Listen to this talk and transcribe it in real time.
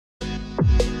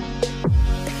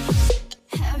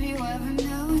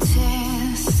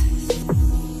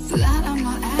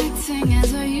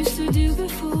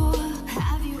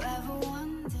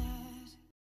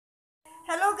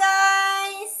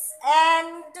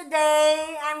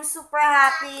today. I'm super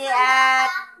happy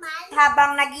at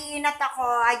habang nag-iinat ako,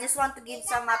 I just want to give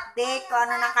some update kung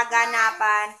ano ng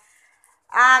kaganapan.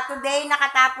 Today,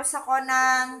 nakatapos ako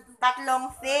ng 3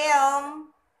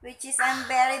 film, which is I'm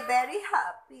very, very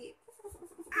happy.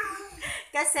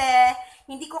 Kasi,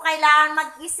 hindi ko kailangan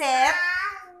mag-isip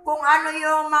kung ano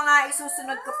yung mga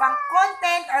isusunod ko pang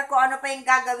content or kung ano pa yung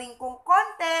gagawin kong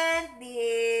content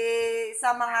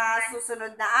sa mga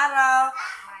susunod na araw.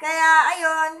 Kaya,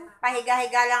 ayun,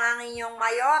 pahiga-higa lang ang inyong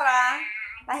mayora.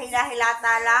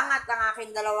 Pahila-hilata lang at ang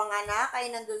aking 2 anak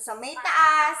ay nandun sa may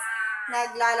taas,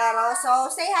 naglalaro. So,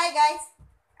 say hi, guys.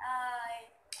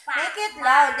 Make it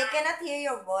loud. They cannot hear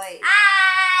your voice.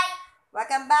 Hi!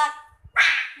 Welcome back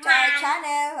to our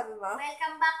channel.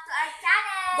 Welcome back to our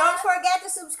channel. Don't forget to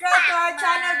subscribe to our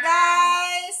channel,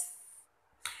 guys.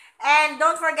 And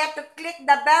don't forget to click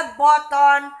the bell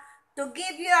button to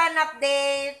give you an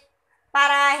update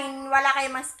para wala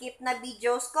kayong ma-skip na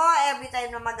videos ko every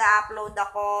time na mag-upload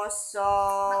ako. So,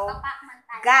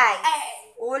 guys,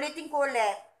 ulitin ko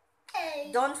ulit.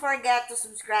 Don't forget to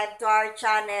subscribe to our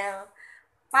channel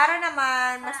para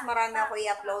naman mas marami ako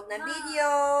i-upload na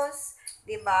videos.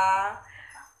 Diba?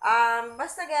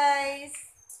 Basta guys,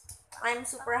 I'm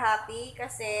super happy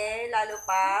kasi lalo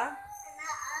pa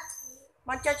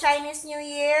magcha-Chinese New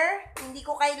Year, hindi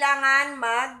ko kailangan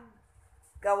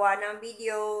maggawa ng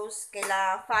videos,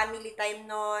 kailangan family time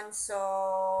nun. So,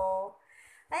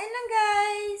 ayun lang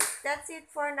guys, that's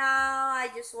it for now. I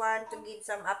just want to give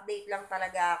some update lang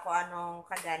talaga kung anong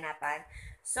kaganapan.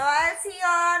 So, I'll see you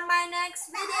on my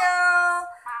next video.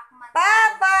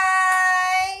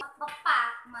 Bye-bye!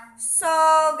 So,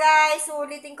 guys,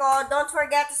 ulitin ko, don't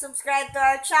forget to subscribe to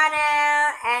our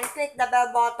channel and click the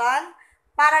bell button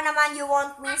para naman you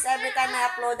won't miss every time I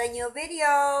upload a new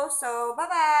video. So,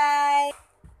 bye-bye!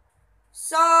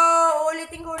 So,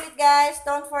 ulitin ko ulit, guys,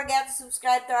 don't forget to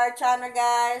subscribe to our channel,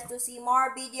 guys, to see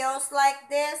more videos like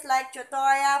this, like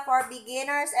tutorial for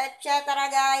beginners, etc.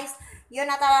 guys. Yun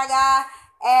na talaga.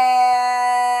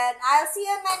 And I'll see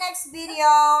you in my next video.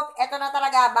 Ito na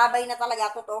talaga, babay na talaga,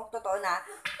 totoo na.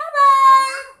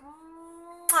 Bye-bye!